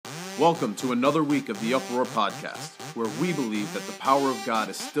Welcome to another week of the Uproar Podcast, where we believe that the power of God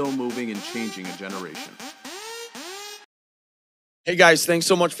is still moving and changing a generation. Hey guys, thanks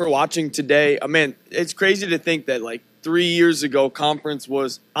so much for watching today. Man, it's crazy to think that 3 years ago, Conference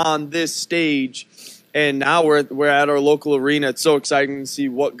was on this stage, and now we're at our local arena. It's so exciting to see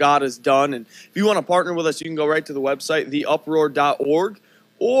what God has done. And if you want to partner with us, you can go right to the website, theuproar.org,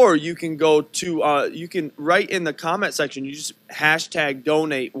 or you can go to, you can write in the comment section, you just hashtag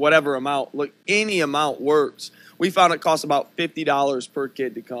donate whatever amount. Look, any amount works. We found it costs about $50 per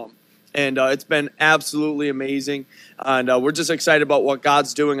kid to come. And it's been absolutely amazing. And we're just excited about what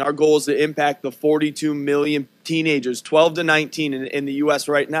God's doing. Our goal is to impact the 42 million teenagers, 12 to 19 in the U.S.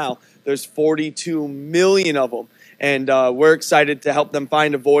 right now. There's 42 million of them. And we're excited to help them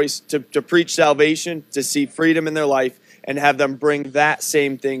find a voice, to preach salvation, to see freedom in their life, and have them bring that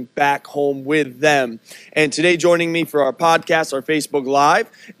same thing back home with them. And today joining me for our podcast, our Facebook Live,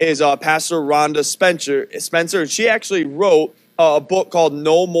 is Pastor Rhonda Spencer. She actually wrote a book called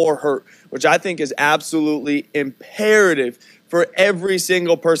No More Hurt, which I think is absolutely imperative for every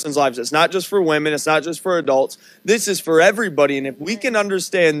single person's lives. It's not just for women. It's not just for adults. This is for everybody. And if we can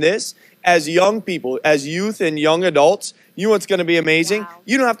understand this as young people, as youth and young adults, you know what's going to be amazing? Wow.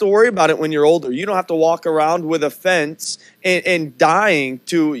 You don't have to worry about it when you're older. You don't have to walk around with offense and dying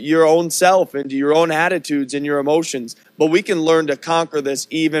to your own self and to your own attitudes and your emotions. But we can learn to conquer this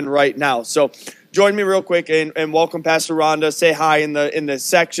even right now. So join me real quick and welcome Pastor Rhonda. Say hi in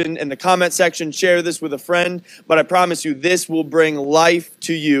the comment section. Share this with a friend. But I promise you, this will bring life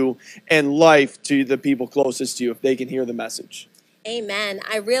to you and life to the people closest to you if they can hear the message. Amen.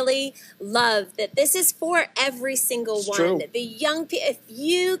 I really love that this is for every single one. True. The young people, if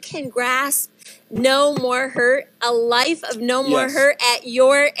you can grasp no more hurt, a life of no more hurt at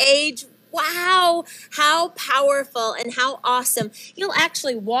your age, wow, how powerful and how awesome. You'll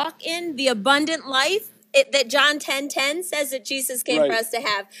actually walk in the abundant life that John 10:10 says that Jesus came for us to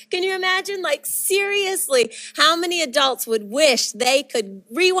have. Can you imagine? Seriously, how many adults would wish they could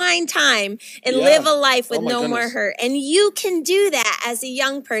rewind time and live a life with no more hurt? And you can do that as a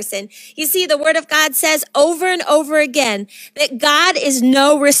young person. You see, the Word of God says over and over again that God is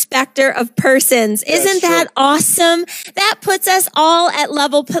no respecter of persons. Isn't that awesome? That puts us all at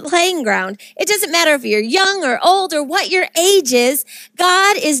level playing ground. It doesn't matter if you're young or old or what your age is.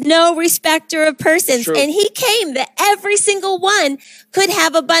 God is no respecter of persons. And he came that every single one could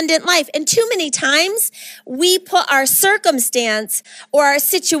have abundant life. And too many times we put our circumstance or our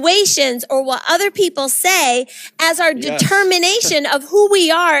situations or what other people say as our determination of who we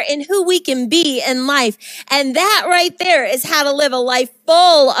are and who we can be in life. And that right there is how to live a life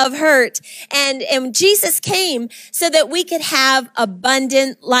full of hurt. And Jesus came so that we could have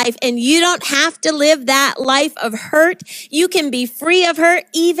abundant life. And you don't have to live that life of hurt. You can be free of hurt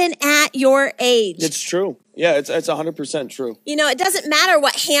even at your age. It's true. Yeah, it's 100% true. You know, it doesn't matter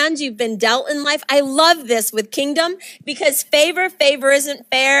what hand you've been dealt in life. I love this with Kingdom because favor isn't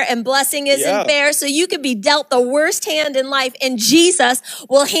fair and blessing isn't fair. So you could be dealt the worst hand in life and Jesus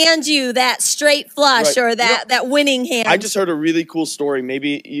will hand you that straight flush or that winning hand. I just heard a really cool story.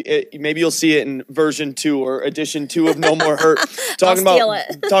 Maybe you'll see it in version 2 or edition 2 of No More Hurt. talking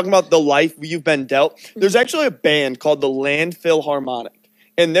about the life you've been dealt. There's actually a band called the Land Philharmonic.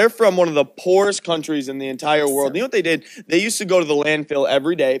 And they're from one of the poorest countries in the entire world. You know what they did? They used to go to the landfill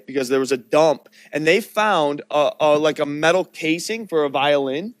every day because there was a dump. And they found a metal casing for a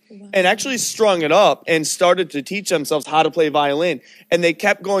violin and actually strung it up and started to teach themselves how to play violin. And they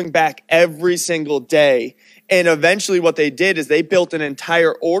kept going back every single day. And eventually what they did is they built an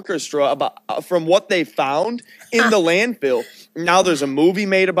entire orchestra from what they found in the landfill. Now there's a movie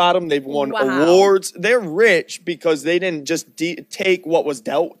made about them. They've won awards. They're rich because they didn't just take what was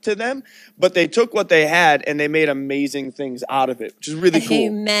dealt to them, but they took what they had and they made amazing things out of it, which is really cool.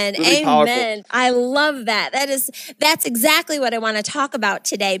 Amen. Really Amen. Powerful. I love that. That's exactly what I want to talk about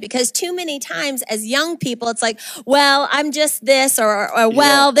today because too many times as young people, it's like, well, I'm just this or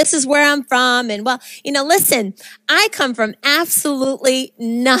this is where I'm from. And listen, I come from absolutely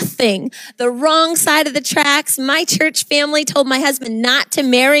nothing. The wrong side of the tracks. My church family told my husband not to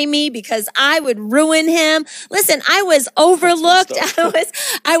marry me because I would ruin him. Listen, I was overlooked.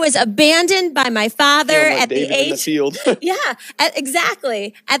 I was abandoned by my father at David the age. In the field.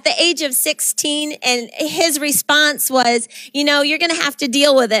 Exactly. At the age of 16, and his response was, you're going to have to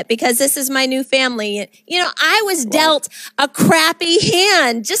deal with it because this is my new family. I was dealt a crappy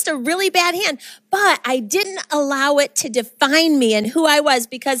hand, just a really bad hand. but I didn't allow it to define me and who I was,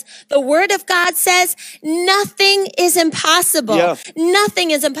 because the word of God says nothing is impossible. Yeah.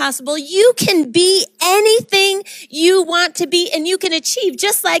 Nothing is impossible. You can be anything you want to be, and you can achieve,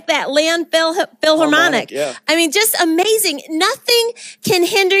 just like that Land Philharmonic. Yeah. I mean, just amazing. Nothing can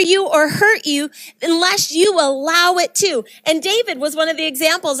hinder you or hurt you unless you allow it to. And David was one of the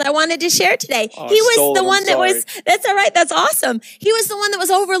examples I wanted to share today. Oh, he was the I'm one that sorry. was, that's all right, that's awesome. He was the one that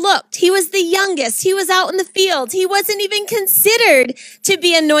was overlooked. He was the youngest. He was out in the fields. He wasn't even considered to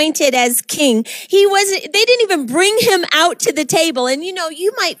be anointed as king. They didn't even bring him out to the table. And you know,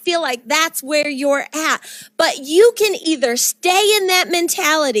 you might feel like that's where you're at, but you can either stay in that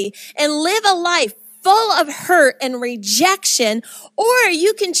mentality and live a life full of hurt and rejection, or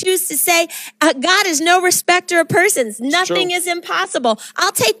you can choose to say, God is no respecter of persons. Nothing is impossible.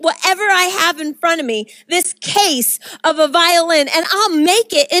 I'll take whatever I have in front of me, this case of a violin, and I'll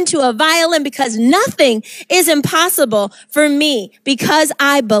make it into a violin, because nothing is impossible for me because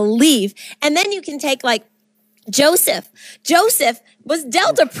I believe. And then you can take like Joseph. Joseph was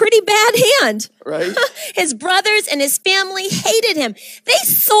dealt a pretty bad hand. Right. His brothers and his family hated him. They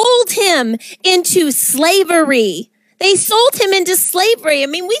sold him into slavery. They sold him into slavery. I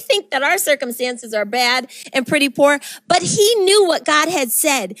mean, we think that our circumstances are bad and pretty poor, but he knew what God had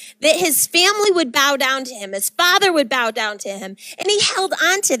said, that his family would bow down to him. His father would bow down to him. And he held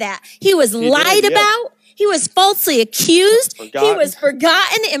on to that. He was lied about. He was falsely accused. He was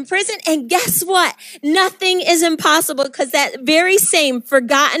forgotten in prison. And guess what? Nothing is impossible, because that very same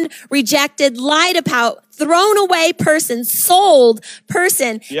forgotten, rejected, lied about, thrown away person, sold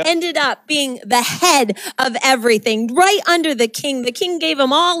person, ended up being the head of everything, right under the king. The king gave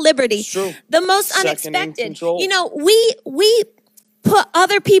him all liberty. The most unexpected. You know, we put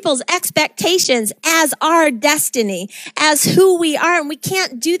other people's expectations as our destiny, as who we are, and we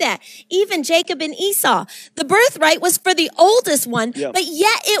can't do that. Even Jacob and Esau, the birthright was for the oldest one, but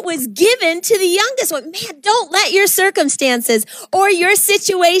yet it was given to the youngest one. Man, don't let your circumstances or your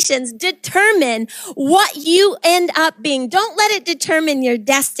situations determine what you end up being. Don't let it determine your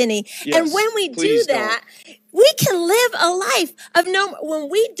destiny. And when we do that, we can live a life of when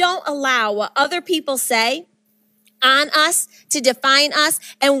we don't allow what other people say on us to define us,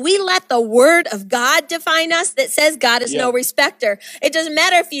 and we let the word of God define us, that says God is no respecter. It doesn't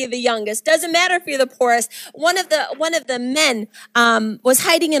matter if you're the youngest, doesn't matter if you're the poorest. One of the men was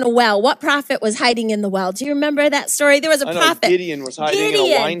hiding in a well. What prophet was hiding in the well? Do you remember that story? There was a prophet. Gideon was hiding in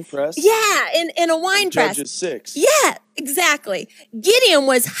a wine press. Yeah, in a wine press. Judges 6. Yeah, exactly. Gideon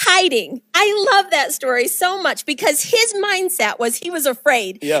was hiding. I love that story so much, because his mindset was he was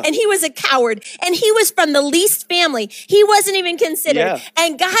afraid, and he was a coward, and he was from the least family. He wasn't even considered.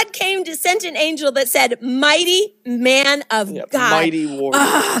 And God came to send an angel that said, mighty man of God. Mighty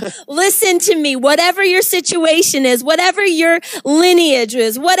warrior. Listen to me. Whatever your situation is, whatever your lineage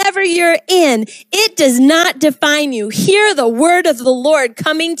is, whatever you're in, it does not define you. Hear the word of the Lord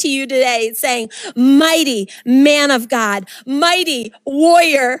coming to you today, saying, mighty man of God, mighty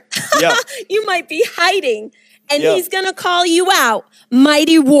warrior. You might be hiding, and he's going to call you out,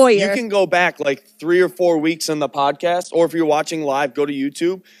 mighty warrior. You can go back like 3 or 4 weeks in the podcast, or if you're watching live, go to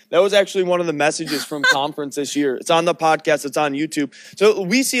YouTube. That was actually one of the messages from conference this year. It's on the podcast. It's on YouTube. So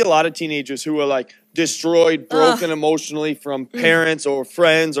we see a lot of teenagers who are like destroyed, broken emotionally from parents or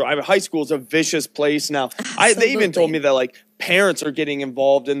friends, or high school is a vicious place now. They even told me that like parents are getting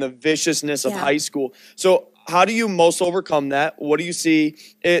involved in the viciousness of high school. So how do you most overcome that? What do you see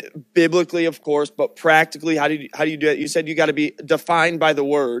biblically, of course, but practically, how do you do it? You said you got to be defined by the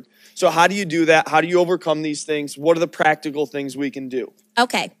word. So how do you do that? How do you overcome these things? What are the practical things we can do?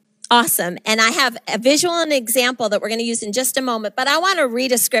 Okay. Awesome. And I have a visual and example that we're going to use in just a moment, but I want to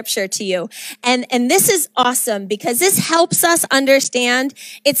read a scripture to you. And this is awesome, because this helps us understand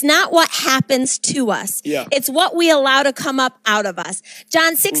it's not what happens to us. It's what we allow to come up out of us.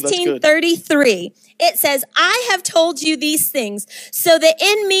 John 16:33. It says, I have told you these things so that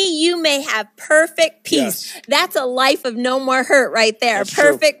in me you may have perfect peace. That's a life of no more hurt right there. That's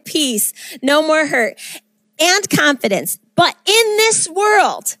perfect peace, no more hurt, and confidence. But in this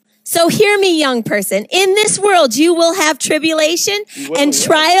world, so hear me, young person. In this world, you will have tribulation and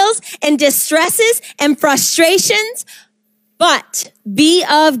trials and distresses and frustrations. But be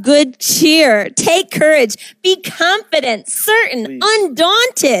of good cheer. Take courage. Be confident, certain,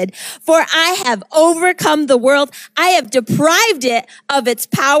 undaunted. For I have overcome the world. I have deprived it of its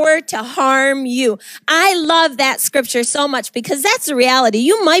power to harm you. I love that scripture so much because that's the reality.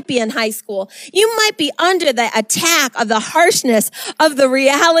 You might be in high school. You might be under the attack of the harshness of the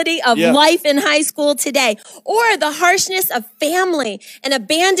reality of life in high school today, or the harshness of family and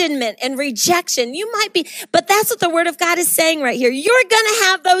abandonment and rejection. You might be, but that's what the word of God is saying right here. You're going to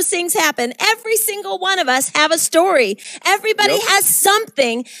have those things happen. Every single one of us have a story. Everybody has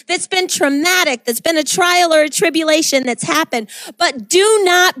something that's been traumatic, that's been a trial or a tribulation that's happened. But do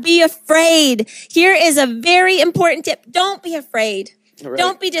not be afraid. Here is a very important tip. Don't be afraid. Right.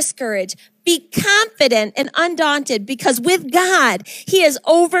 Don't be discouraged. Be confident and undaunted because with God, he has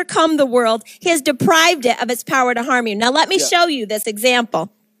overcome the world. He has deprived it of its power to harm you. Now, let me show you this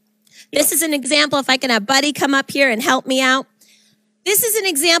example. This is an example. If I can have Buddy come up here and help me out. This is an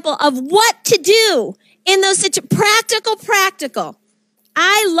example of what to do in those practical.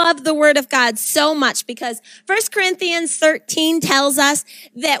 I love the word of God so much because 1 Corinthians 13 tells us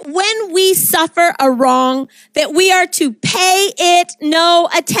that when we suffer a wrong, that we are to pay it no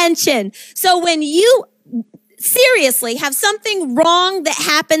attention. So when you seriously have something wrong that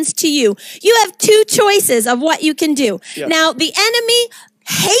happens to you, you have two choices of what you can do. Yeah. Now, the enemy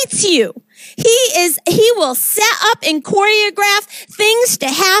hates you. He will set up and choreograph things to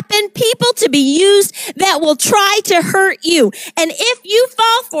happen, people to be used that will try to hurt you. And if you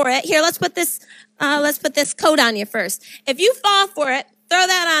fall for it, here, let's put this coat on you first. If you fall for it, throw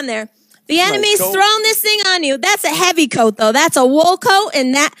that on there. The enemy's thrown this thing on you. That's a heavy coat, though. That's a wool coat,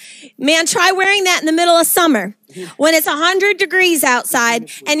 and try wearing that in the middle of summer when it's 100 degrees outside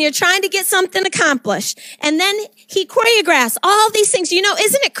and you're trying to get something accomplished. And then he choreographs all these things. You know,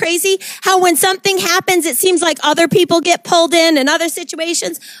 isn't it crazy how when something happens, it seems like other people get pulled in other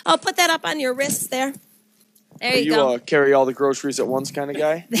situations? I'll put that up on your wrists there. There you go. Carry all the groceries at once kind of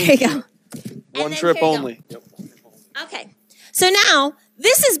guy? There you go. One trip only. Okay. So now,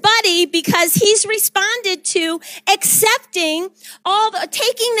 this is Buddy because he's responded to accepting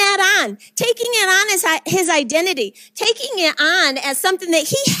taking it on as his identity, taking it on as something that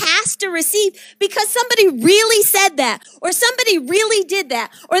he has to receive because somebody really said that, or somebody really did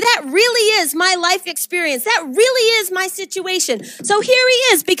that, or that really is my life experience. That really is my situation. So here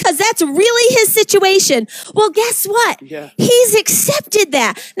he is because that's really his situation. Well, guess what? Yeah. He's accepted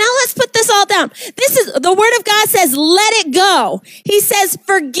that. Now let's put this all down. The word of God says, let it go. He says,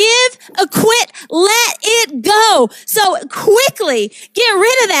 forgive, acquit, let it go. So quickly get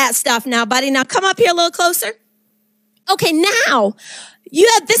rid of that stuff now, buddy. Now come up here a little closer. Okay, now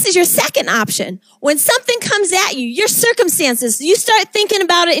this is your second option. When something comes at you, your circumstances, you start thinking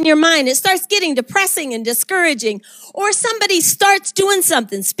about it in your mind. It starts getting depressing and discouraging. Or somebody starts doing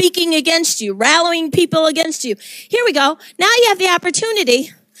something, speaking against you, rallying people against you. Here we go. Now you have the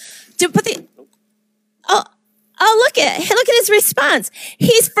opportunity to put look at his response.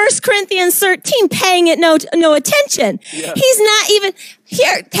 He's 1 Corinthians 13 paying it no attention. Yeah. He's not even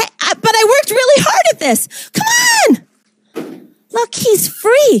here, but I worked really hard at this. Come on. Look, he's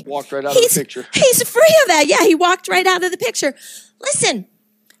free. Walked right out of the picture. He's free of that. Yeah, he walked right out of the picture. Listen,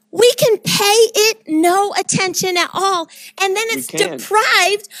 we can pay it no attention at all. And then it's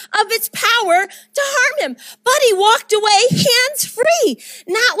deprived of its power to harm him. But he walked away hands-free,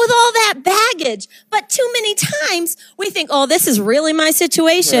 not with all that baggage. But too many times we think, oh, this is really my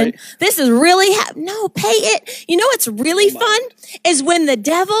situation. Right. This is really, no, pay it. You know what's really fun is when the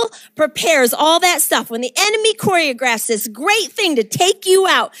devil prepares all that stuff, when the enemy choreographs this great thing to take you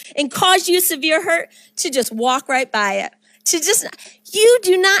out and cause you severe hurt, to just walk right by it. You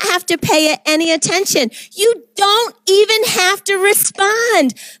do not have to pay it any attention. You don't even have to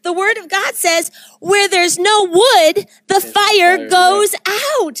respond. The word of God says, where there's no wood, the fire goes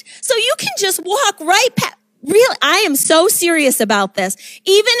out. So you can just walk right past. Really, I am so serious about this.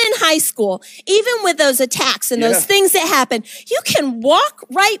 Even in high school, even with those attacks and those things that happen, you can walk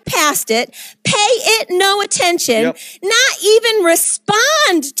right past it, pay it no attention, not even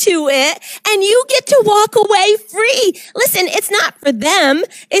respond to it, and you get to walk away free. Listen, it's not for them.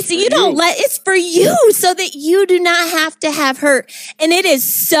 It's for you so that you do not have to have hurt. And it is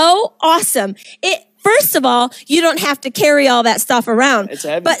so awesome. first of all, you don't have to carry all that stuff around. It's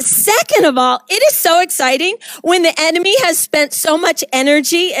heavy. But second of all, it is so exciting when the enemy has spent so much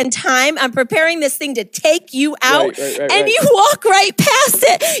energy and time on preparing this thing to take you out, and you walk right past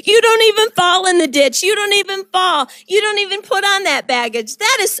it. You don't even fall in the ditch. You don't even fall. You don't even put on that baggage.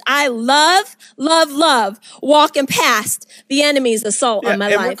 That is, I love walking past the enemy's assault on my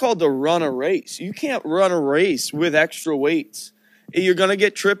life. And we're called to run a race. You can't run a race with extra weights. You're going to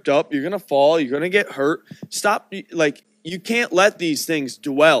get tripped up. You're going to fall. You're going to get hurt. Stop. Like, you can't let these things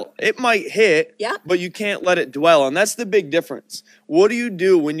dwell. It might hit, but you can't let it dwell. And that's the big difference. What do you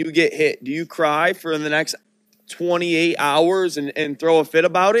do when you get hit? Do you cry for the next 28 hours and throw a fit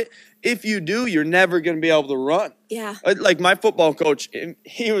about it? If you do, you're never going to be able to run. Yeah. Like my football coach,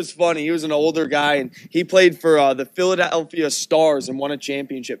 he was funny. He was an older guy, and he played for the Philadelphia Stars and won a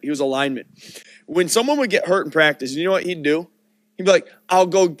championship. He was a lineman. When someone would get hurt in practice, you know what he'd do? He'd be like, I'll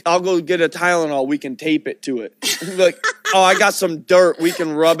go get a Tylenol. We can tape it to it. He'd be like, oh, I got some dirt. We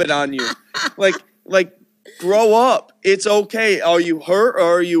can rub it on you. Like, grow up. It's okay. Are you hurt or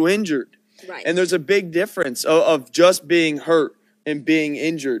are you injured? Right. And there's a big difference of just being hurt and being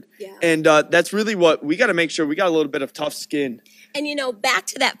injured. Yeah. And that's really what we got to make sure we got a little bit of tough skin. And, back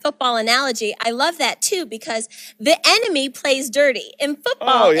to that football analogy, I love that too, because the enemy plays dirty. In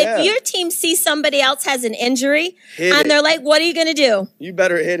football, if your team sees somebody else has an injury, they're like, what are you going to do? You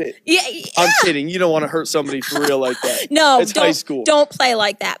better hit it. Yeah. I'm kidding. You don't want to hurt somebody for real like that. No, it's high school. Don't play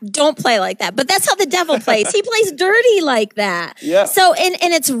like that. Don't play like that. But that's how the devil plays. He plays dirty like that. Yeah. So, and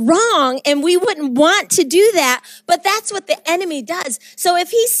it's wrong, and we wouldn't want to do that, but that's what the enemy does. So if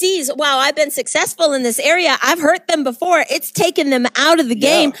he sees, wow, I've been successful in this area, I've hurt them before, it's taken them out of the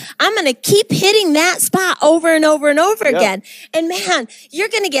game. I'm going to keep hitting that spot over and over and over again. And man, you're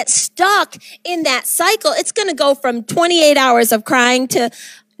going to get stuck in that cycle. It's going to go from 28 hours of crying to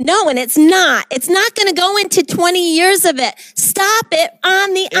no, and it's not. It's not going to go into 20 years of it. Stop it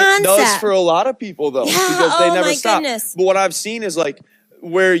on the onset. It does for a lot of people, though, because they never stop. Goodness. But what I've seen is like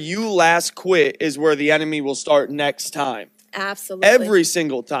where you last quit is where the enemy will start next time. Absolutely. Every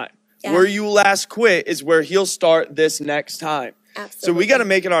single time. Yeah. Where you last quit is where he'll start this next time. Absolutely. So we got to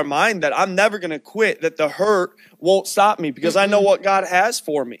make it our mind that I'm never going to quit, that the hurt won't stop me because I know what God has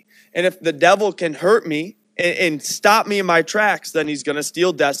for me. And if the devil can hurt me and stop me in my tracks, then he's going to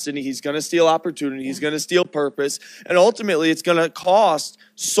steal destiny. He's going to steal opportunity. He's going to steal purpose. And ultimately, it's going to cost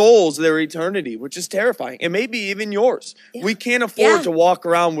souls their eternity, which is terrifying. And maybe even yours. Yeah. We can't afford to walk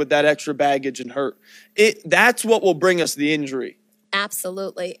around with that extra baggage and hurt. That's what will bring us the injury.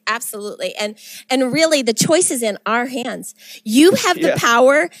 Absolutely. Absolutely. And really the choice is in our hands. You have the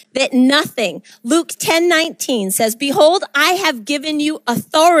power that nothing. Luke 10:19 says, behold, I have given you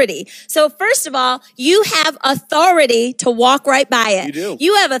authority. So first of all, you have authority to walk right by it. You do.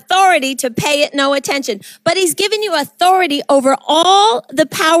 You have authority to pay it no attention. But he's given you authority over all the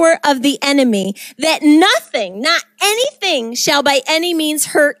power of the enemy, that nothing, not anything shall by any means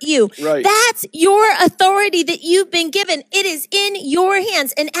hurt you. Right. That's your authority that you've been given. It is in your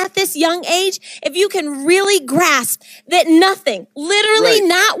hands. And at this young age, if you can really grasp that nothing, literally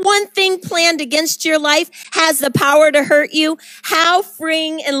not one thing planned against your life has the power to hurt you, how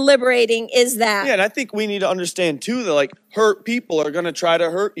freeing and liberating is that? Yeah, and I think we need to understand too that like hurt people are going to try to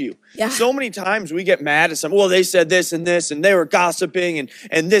hurt you. Yeah. So many times we get mad at someone, well, they said this and this, and they were gossiping,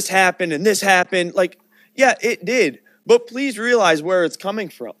 and this happened, and this happened. Like, yeah, it did. But please realize where it's coming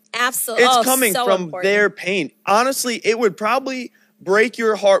from. Absolutely. It's coming so from important. their pain. Honestly, it would probably break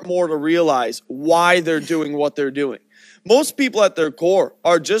your heart more to realize why they're doing what they're doing. Most people at their core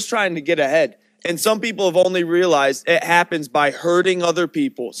are just trying to get ahead. And some people have only realized it happens by hurting other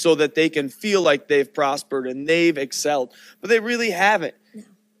people so that they can feel like they've prospered and they've excelled. But they really haven't. No.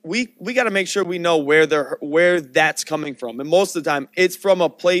 We got to make sure we know where that's coming from. And most of the time, it's from a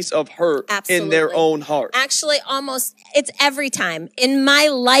place of hurt in their own heart. Actually, almost, it's every time. In my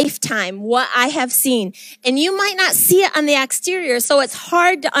lifetime, what I have seen. And you might not see it on the exterior, so it's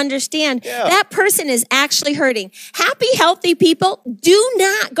hard to understand. Yeah. That person is actually hurting. Happy, healthy people do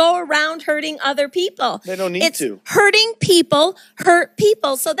not go around hurting other people. They don't need to. Hurting people hurt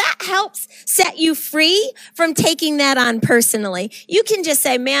people. So that helps set you free from taking that on personally. You can just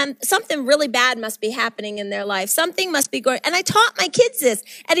say, man, something really bad must be happening in their life. Something must be going. And I taught my kids this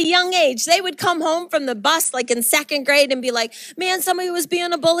at a young age. They would come home from the bus like in second grade and be like, man, somebody was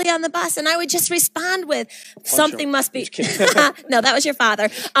being a bully on the bus. And I would just respond with, something must be. No, that was your father.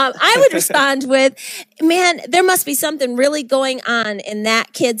 I would respond with, man, there must be something really going on in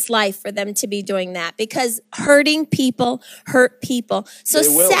that kid's life for them to be doing that, because hurting people hurt people. So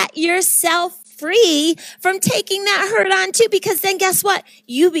set yourself free from taking that hurt on too, because then guess what?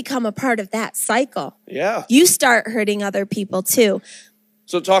 You become a part of that cycle. Yeah. You start hurting other people too.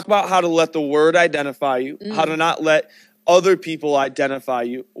 So talk about how to let the word identify you, how to not let other people identify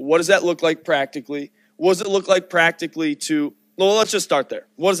you. What does that look like practically? What does it look like practically to, well, let's just start there.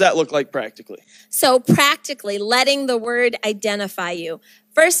 What does that look like practically? So practically letting the word identify you.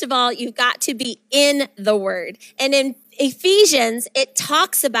 First of all, you've got to be in the word. And in Ephesians, it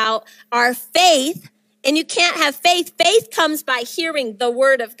talks about our faith. And you can't have faith. Faith comes by hearing the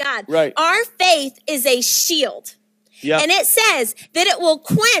word of God. Right. Our faith is a shield. Yeah. And it says that it will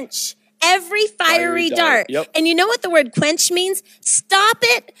quench every fiery dart. Yep. And you know what the word quench means? Stop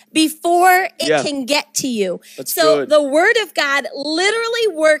it before it can get to you. That's so good. the word of God literally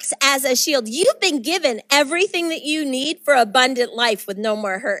works as a shield. You've been given everything that you need for abundant life with no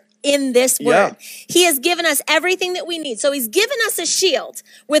more hurt in this word. Yeah. He has given us everything that we need. So he's given us a shield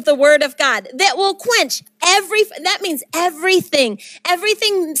with the word of God that will quench that means everything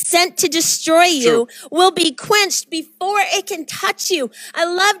sent to destroy you will be quenched before it can touch you. I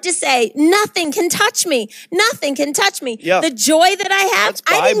love to say, nothing can touch me. Nothing can touch me. Yeah. The joy that I have, That's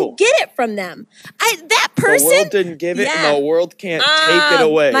I Bible. didn't get it from them. That person. The world didn't give it, and the world can't take it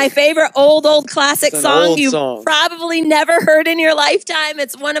away. My favorite old classic It's an song old you song. probably never heard in your lifetime.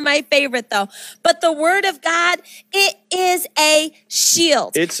 It's one of my favorite though. But the word of God, it is a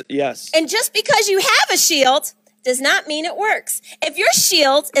shield. Yes. And just because you have a shield does not mean it works. If your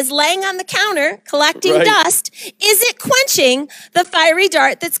shield is laying on the counter collecting dust, is it quenching the fiery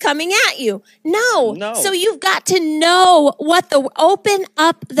dart that's coming at you? No. So you've got to know open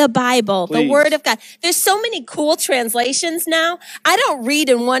up the Bible, the word of God. There's so many cool translations now. I don't read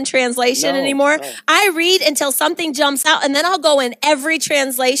in one translation anymore. No. I read until something jumps out, and then I'll go in every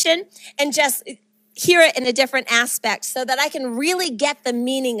translation and just hear it in a different aspect so that I can really get the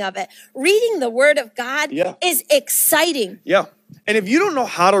meaning of it. Reading the word of God is exciting. Yeah. And if you don't know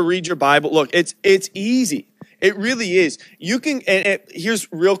how to read your Bible, look, it's easy. It really is. You can,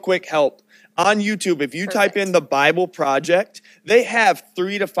 here's real quick help. On YouTube, if you type in the Bible Project, they have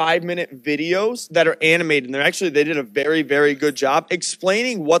 3 to 5 minute videos that are animated. And they did a very, very good job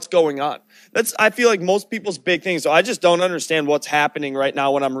explaining what's going on. I feel like most people's big thing. So I just don't understand what's happening right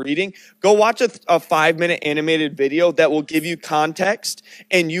now when I'm reading. Go watch a 5-minute animated video that will give you context,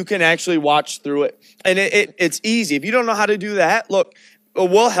 and you can actually watch through it. And it's easy. If you don't know how to do that, look,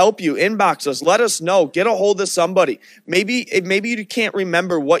 we'll help you. Inbox us. Let us know. Get a hold of somebody. Maybe you can't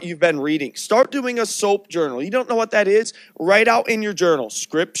remember what you've been reading. Start doing a SOAP journal. You don't know what that is? Write out in your journal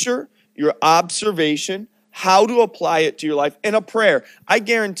scripture, your observation, how to apply it to your life, and a prayer. I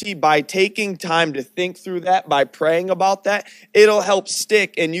guarantee by taking time to think through that, by praying about that, it'll help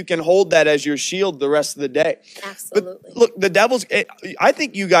stick, and you can hold that as your shield the rest of the day. Absolutely. But look, I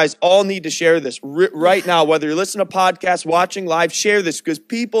think you guys all need to share this right now, whether you're listening to podcasts, watching live, share this, because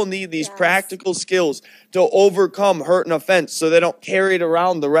people need these practical skills to overcome hurt and offense so they don't carry it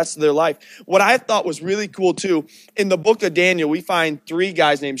around the rest of their life. What I thought was really cool too, in the book of Daniel, we find 3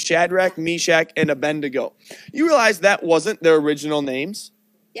 guys named Shadrach, Meshach, and Abednego. You realize that wasn't their original names?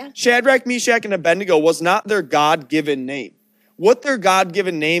 Yeah. Shadrach, Meshach, and Abednego was not their God-given name. What their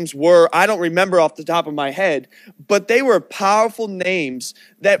God-given names were, I don't remember off the top of my head, but they were powerful names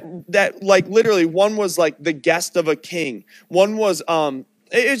that like literally one was like the guest of a king. One was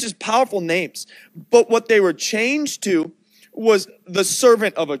it was just powerful names. But what they were changed to was the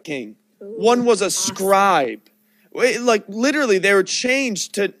servant of a king. One was a scribe. Like literally they were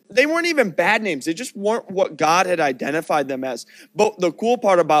changed to, they weren't even bad names. They just weren't what God had identified them as. But the cool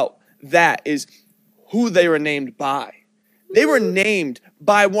part about that is who they were named by. They were named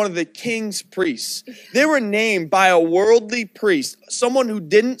by one of the king's priests. They were named by a worldly priest, someone who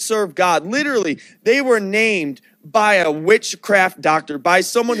didn't serve God. Literally, they were named by a witchcraft doctor, by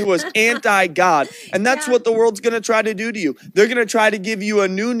someone who was anti-God. And that's what the world's going to try to do to you. They're going to try to give you a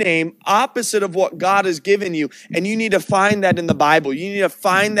new name opposite of what God has given you. And you need to find that in the Bible. You need to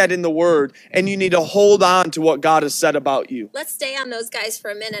find that in the Word. And you need to hold on to what God has said about you. Let's stay on those guys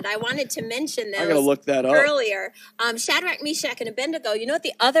for a minute. I wanted to mention those I got to look that up. earlier. Shadrach, Meshach, and Abednego. You know what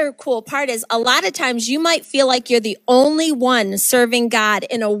the other cool part is? A lot of times you might feel like you're the only one serving God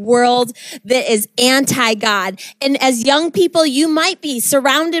in a world that is anti-God. And as young people, you might be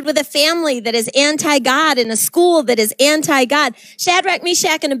surrounded with a family that is anti-God and a school that is anti-God. Shadrach,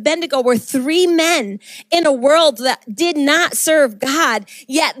 Meshach, and Abednego were 3 men in a world that did not serve God,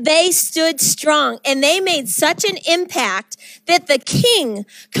 yet they stood strong and they made such an impact that the king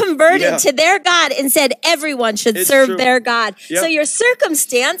converted to their God and said everyone should serve their God. So your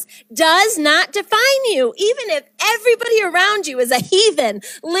circumstance does not define you. Even if everybody around you is a heathen,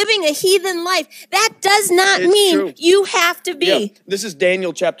 living a heathen life, that does not mean you have to be. Yeah. This is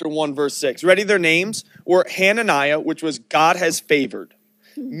Daniel chapter 1, verse 6. Ready? Their names were Hananiah, which was God has favored.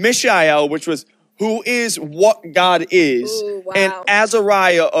 Mishael, which was who is what God is. Ooh, wow. And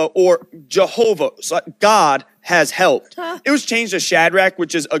Azariah, or Jehovah, so God has helped. It was changed to Shadrach,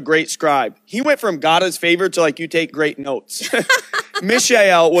 which is a great scribe. He went from God has favored to like you take great notes.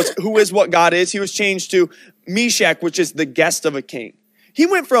 Mishael was who is what God is. He was changed to Meshach, which is the guest of a king. He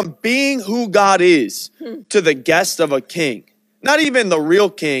went from being who God is to the guest of a king. Not even the real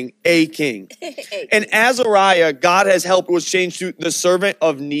king, a king. And Azariah, God has helped, was changed to the servant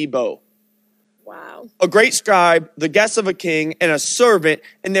of Nebo. Wow. A great scribe, the guest of a king, and a servant,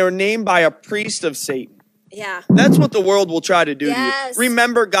 and they were named by a priest of Satan. Yeah. That's what the world will try to do Yes. to you.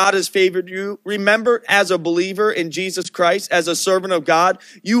 Remember, God has favored you. Remember, as a believer in Jesus Christ, as a servant of God,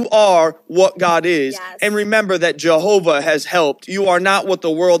 you are what God is. Yes. And remember that Jehovah has helped. You are not what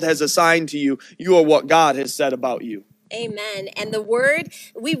the world has assigned to you. You are what God has said about you. Amen. And the word,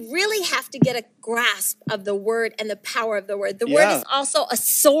 we really have to get a grasp of the word and the power of the word. The word is also a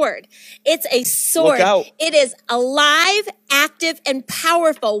sword. It's a sword. Look out. It is alive, active, and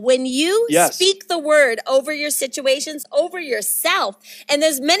powerful. When you speak the word over your situations, over yourself, and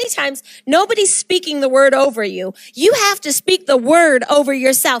there's many times nobody's speaking the word over you. You have to speak the word over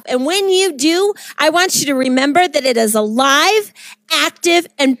yourself. And when you do, I want you to remember that it is alive, active,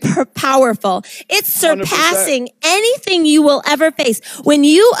 and powerful. It's surpassing 100%. anything you will ever face. When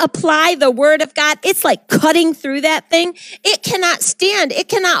you apply the word of God, it's like cutting through that thing. It cannot stand. It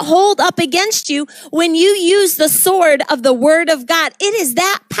cannot hold up against you when you use the sword of the word of God. It is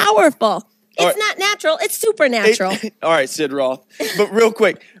that powerful. It's not natural. It's supernatural. All right, Sid Roth. But real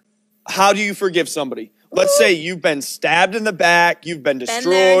quick, how do you forgive somebody? Let's say you've been stabbed in the back, you've been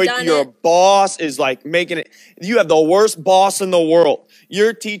destroyed, your boss is like making it, you have the worst boss in the world.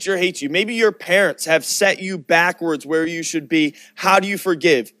 Your teacher hates you. Maybe your parents have set you backwards where you should be. How do you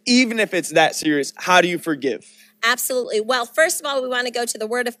forgive? Even if it's that serious, how do you forgive? Absolutely. Well, first of all, we want to go to the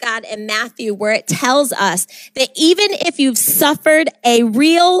Word of God in Matthew, where it tells us that even if you've suffered a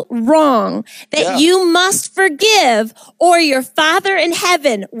real wrong, that you must forgive, or your Father in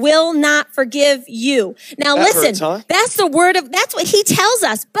heaven will not forgive you. Now, listen, that's the word of, that's what he tells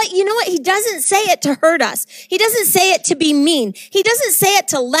us. But you know what? He doesn't say it to hurt us. He doesn't say it to be mean. He doesn't say it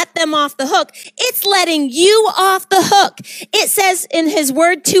to let them off the hook. It's letting you off the hook. It says in his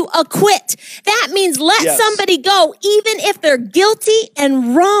word to acquit. That means let somebody go, even if they're guilty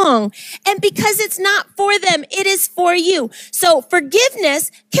and wrong. And because it's not for them, it is for you. So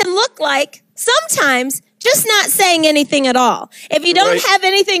forgiveness can look like sometimes just not saying anything at all. If you don't have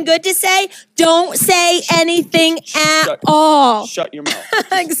anything good to say, don't say anything at all. Shut your mouth.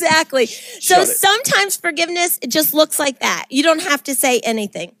 Exactly. So sometimes forgiveness, it just looks like that. You don't have to say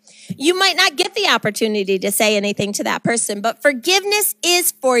anything. You might not get the opportunity to say anything to that person, but forgiveness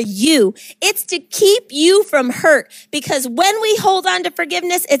is for you. It's to keep you from hurt, because when we hold on to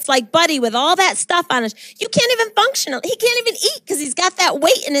forgiveness, it's like Buddy with all that stuff on us. You can't even function. He can't even eat because he's got that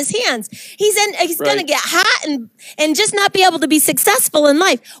weight in his hands. He's going to get hot and just not be able to be successful in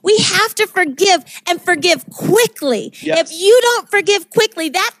life. We have to forgive and forgive quickly. If you don't forgive quickly,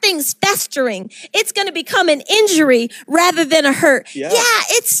 that thing's festering. It's going to become an injury rather than a hurt.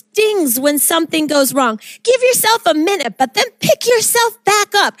 It stings when something goes wrong. Give yourself a minute, but then pick yourself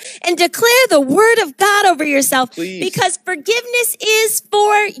back up and declare the word of God over yourself. Because forgiveness is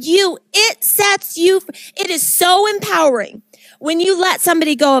for you. It sets you, it is so empowering when you let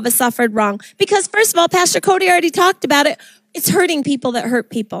somebody go of a suffered wrong. Because first of all, Pastor Cody already talked about it. It's hurting people that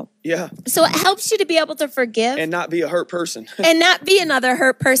hurt people. So it helps you to be able to forgive. And not be a hurt person. And not be another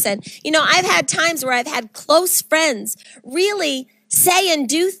hurt person. You know, I've had times where I've had close friends really say and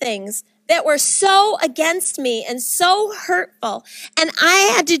do things that were so against me and so hurtful. And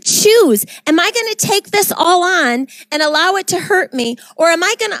I had to choose, am I going to take this all on and allow it to hurt me? Or am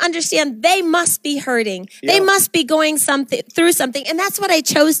I going to understand they must be hurting? They must be going through something. And that's what I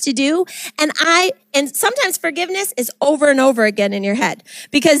chose to do. And I And sometimes forgiveness is over and over again in your head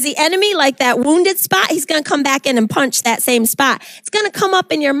because the enemy, like that wounded spot, he's going to come back in and punch that same spot. It's going to come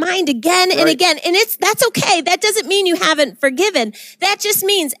up in your mind again and again. And that's okay. That doesn't mean you haven't forgiven. That just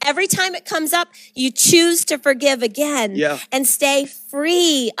means every time it comes up, you choose to forgive again and stay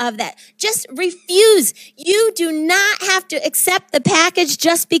free of that. Just refuse. You do not have to accept the package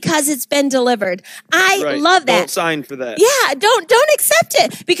just because it's been delivered. I love that. Don't sign for that. Yeah, don't accept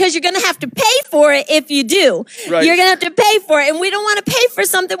it because you're going to have to pay for it if you do. Right. You're going to have to pay for it, and we don't want to pay for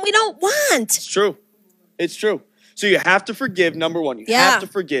something we don't want. It's true. It's true. So you have to forgive, number one. You have to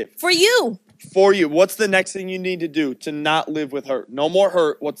forgive. For you. For you. What's the next thing you need to do to not live with hurt? No more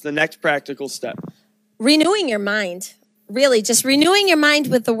hurt. What's the next practical step? Renewing your mind. Really, just renewing your mind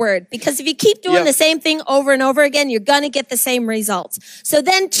with the word. Because if you keep doing the same thing over and over again, you're going to get the same results. So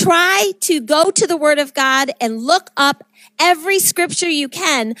then try to go to the word of God and look up every scripture you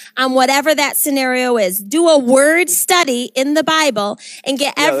can on whatever that scenario is. Do a word study in the Bible and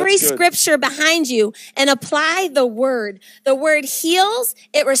get every scripture behind you and apply the word. The word heals,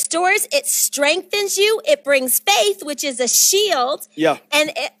 it restores, it strengthens you, it brings faith, which is a shield. Yeah.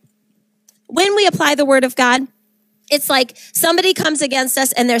 And when we apply the word of God, it's like somebody comes against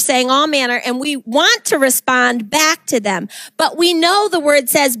us and they're saying all manner and we want to respond back to them. But we know the word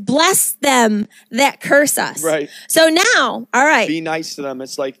says, bless them that curse us. Right. So now, all right. Be nice to them.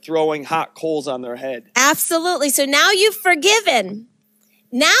 It's like throwing hot coals on their head. Absolutely. So now you've forgiven.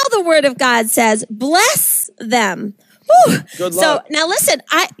 Now the word of God says, bless them. Whew. Good luck. So now listen,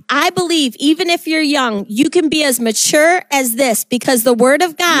 I believe even if you're young, you can be as mature as this because the word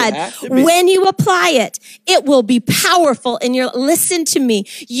of God, when you apply it, it will be powerful in your, listen to me,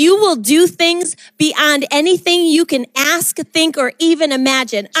 you will do things beyond anything you can ask, think, or even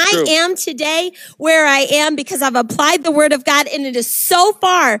imagine. I am today where I am because I've applied the word of God and it is so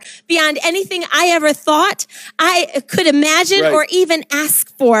far beyond anything I ever thought I could imagine or even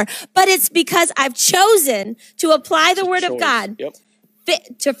ask for. But it's because I've chosen to apply the word of God.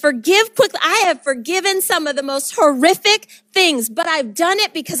 To forgive quickly. I have forgiven some of the most horrific things, but I've done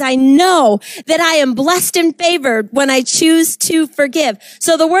it because I know that I am blessed and favored when I choose to forgive.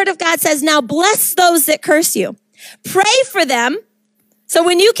 So the word of God says, now bless those that curse you. Pray for them. So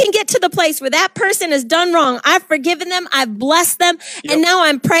when you can get to the place where that person has done wrong, I've forgiven them, I've blessed them, and now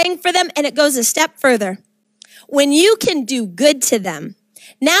I'm praying for them, and it goes a step further. When you can do good to them,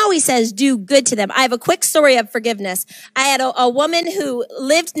 now he says, do good to them. I have a quick story of forgiveness. I had a woman who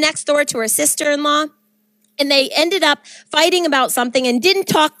lived next door to her sister-in-law, and they ended up fighting about something and didn't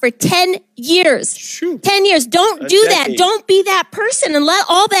talk for 10 years. 10 years. Don't do that. Don't be that person and let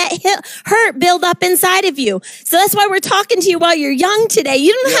all that hurt build up inside of you. So that's why we're talking to you while you're young today.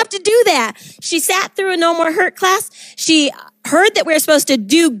 You don't have to do that. She sat through a No More Hurt class. She heard that we were supposed to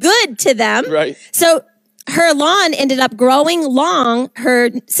do good to them. Right. So her lawn ended up growing long,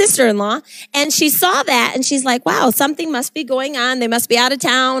 her sister-in-law, and she saw that and she's like, wow, something must be going on. They must be out of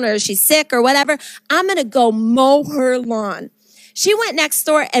town or she's sick or whatever. I'm going to go mow her lawn. She went next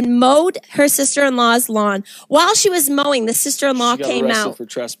door and mowed her sister-in-law's lawn. While she was mowing, the sister-in-law came out. For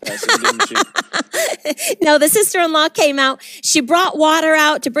trespassing, didn't she? No, the sister-in-law came out. She brought water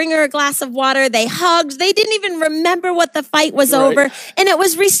out to bring her a glass of water. They hugged. They didn't even remember what the fight was over. And it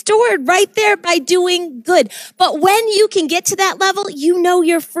was restored right there by doing good. But when you can get to that level, you know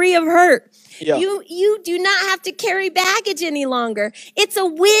you're free of hurt. Yeah. You do not have to carry baggage any longer. It's a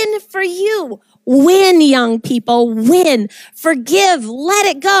win for you. Win, young people, win. Forgive, let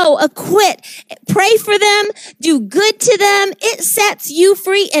it go, acquit. Pray for them, do good to them. It sets you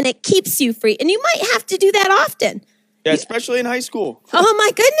free and it keeps you free. And you might have to do that often. Yeah, especially in high school. Oh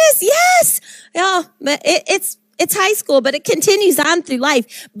my goodness, yes. Oh, but it's high school, but it continues on through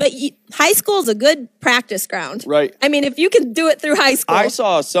life. But high school is a good practice ground. Right. I mean, if you can do it through high school. I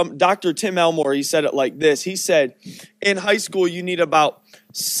saw Dr. Tim Elmore, he said it like this. He said, in high school, you need about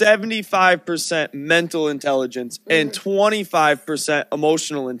 75% mental intelligence and 25%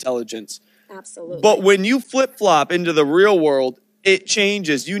 emotional intelligence. Absolutely. But when you flip-flop into the real world, it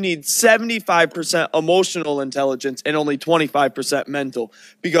changes. You need 75% emotional intelligence and only 25% mental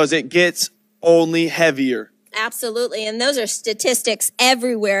because it gets only heavier. Absolutely. And those are statistics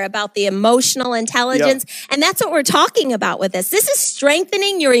everywhere about the emotional intelligence. And that's what we're talking about with this. This is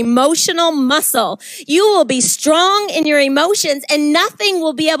strengthening your emotional muscle. You will be strong in your emotions and nothing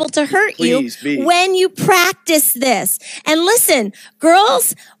will be able to hurt you when you practice this. And listen,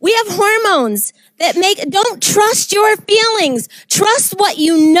 girls, we have hormones that don't trust your feelings. Trust what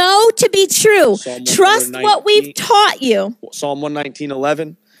you know to be true. Trust what we've taught you. Psalm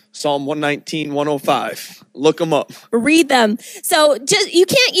 119:11. Psalm 119, 105. Look them up. Read them. So just you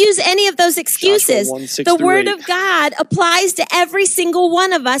can't use any of those excuses. Joshua 1, 6 The through word 8. of God applies to every single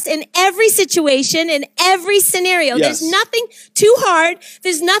one of us in every situation, in every scenario. Yes. There's nothing too hard.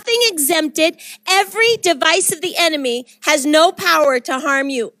 There's nothing exempted. Every device of the enemy has no power to harm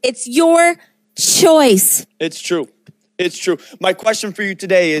you. It's your choice. It's true. It's true. My question for you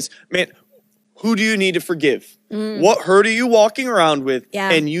today is, man, who do you need to forgive? What hurt are you walking around with?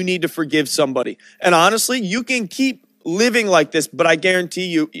 Yeah. And you need to forgive somebody. And honestly, you can keep living like this, but I guarantee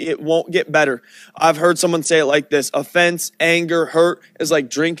you it won't get better. I've heard someone say it like this: offense, anger, hurt is like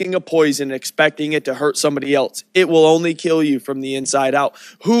drinking a poison and expecting it to hurt somebody else. It will only kill you from the inside out.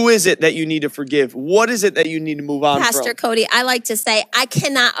 Who is it that you need to forgive? What is it that you need to move on Pastor from? Cody, I like to say, I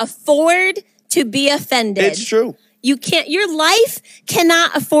cannot afford to be offended. It's true. You can't, your life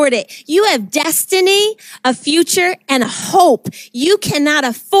cannot afford it. You have destiny, a future, and a hope. You cannot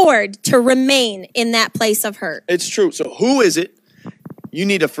afford to remain in that place of hurt. It's true. So who is it? You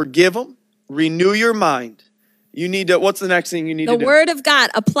need to forgive them, renew your mind. You need to, what's the next thing you need to do? The word of God.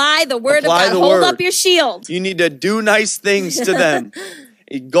 Apply the word Apply of God. the Hold word. up your shield. You need to do nice things to them.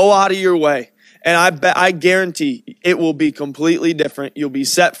 Go out of your way. And I guarantee it will be completely different. You'll be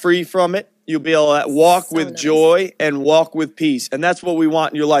set free from it. You'll be able to walk So with nice. joy and walk with peace. And that's what we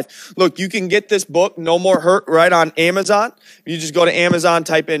want in your life. Look, you can get this book, No More Hurt, right on Amazon. You just go to Amazon,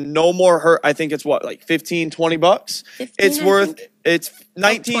 type in No More Hurt. I think it's what, like 15, 20 bucks? 15, It's I worth, think. it's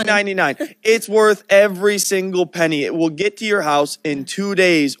 $19.99. It's worth every single penny. It will get to your house in 2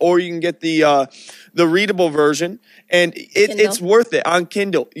 days, or you can get the readable version. And it's worth it on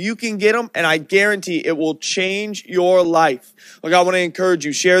Kindle. You can get them, and I guarantee it will change your life. Look, I want to encourage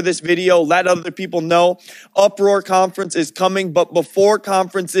you. Share this video. Let other people know. Uproar Conference is coming, but before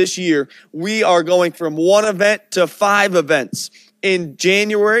conference this year, we are going from 1 event to 5 events. In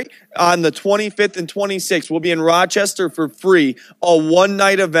January, on the 25th and 26th, we'll be in Rochester for free, a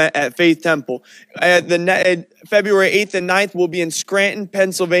one-night event at Faith Temple. February 8th and 9th, we'll be in Scranton,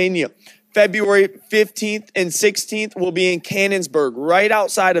 Pennsylvania. February 15th and 16th, we'll be in Cannonsburg, right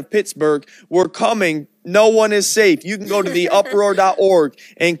outside of Pittsburgh. We're coming. No one is safe. You can go to theuproar.org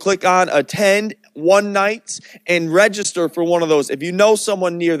and click on attend one nights and register for one of those. If you know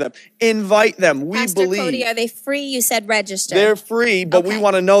someone near them, invite them. We Pastor believe. Cody, are they free? You said register. They're free, but we Okay.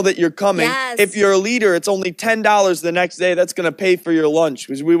 want to know that you're coming. Yes. If you're a leader, it's only $10 the next day. That's going to pay for your lunch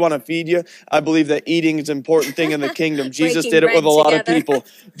because we want to feed you. I believe that eating is an important thing in the kingdom. Jesus Breaking did it with a bread lot of together. people.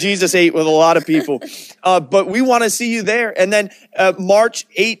 Jesus ate with a lot of people. But we want to see you there. And then March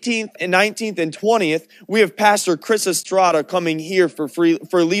 18th and 19th and 20th, we have Pastor Chris Estrada coming here for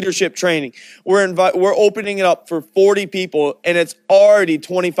leadership training. We're opening it up for 40 people, and it's already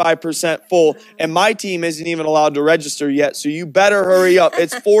 25% full. And my team isn't even allowed to register yet, so you better hurry up.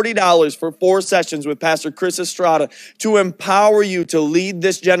 It's $40 for 4 sessions with Pastor Chris Estrada to empower you to lead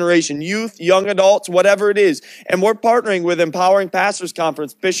this generation, youth, young adults, whatever it is. And we're partnering with Empowering Pastors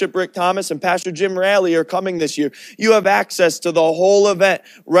Conference. Bishop Rick Thomas and Pastor Jim Raleigh are coming this year. You have access to the whole event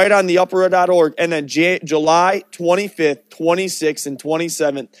right on theuproar.org. And then July 25th, 26th, and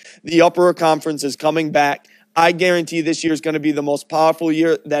 27th, the Uproar Conference is coming back. I guarantee this year is going to be the most powerful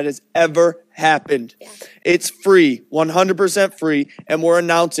year that has ever happened. Yeah. It's free, 100% free, and we're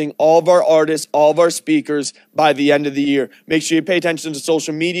announcing all of our artists, all of our speakers by the end of the year. Make sure you pay attention to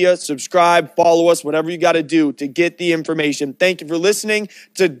social media, subscribe, follow us, whatever you got to do to get the information. Thank you for listening.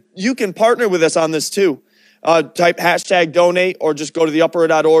 You can partner with us on this too. Type #donate or just go to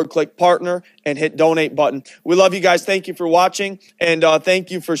theuproar.org, click partner, and hit donate button. We love you guys. Thank you for watching, and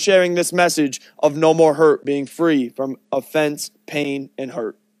thank you for sharing this message of no more hurt, being free from offense, pain, and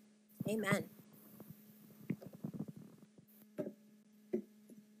hurt. Amen.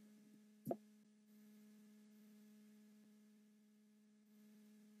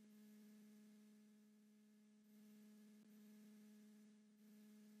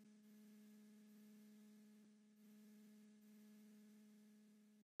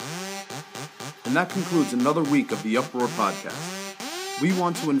 And that concludes another week of the Uproar Podcast. We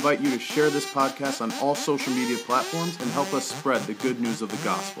want to invite you to share this podcast on all social media platforms and help us spread the good news of the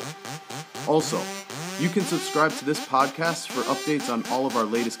gospel. Also, you can subscribe to this podcast for updates on all of our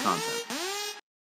latest content.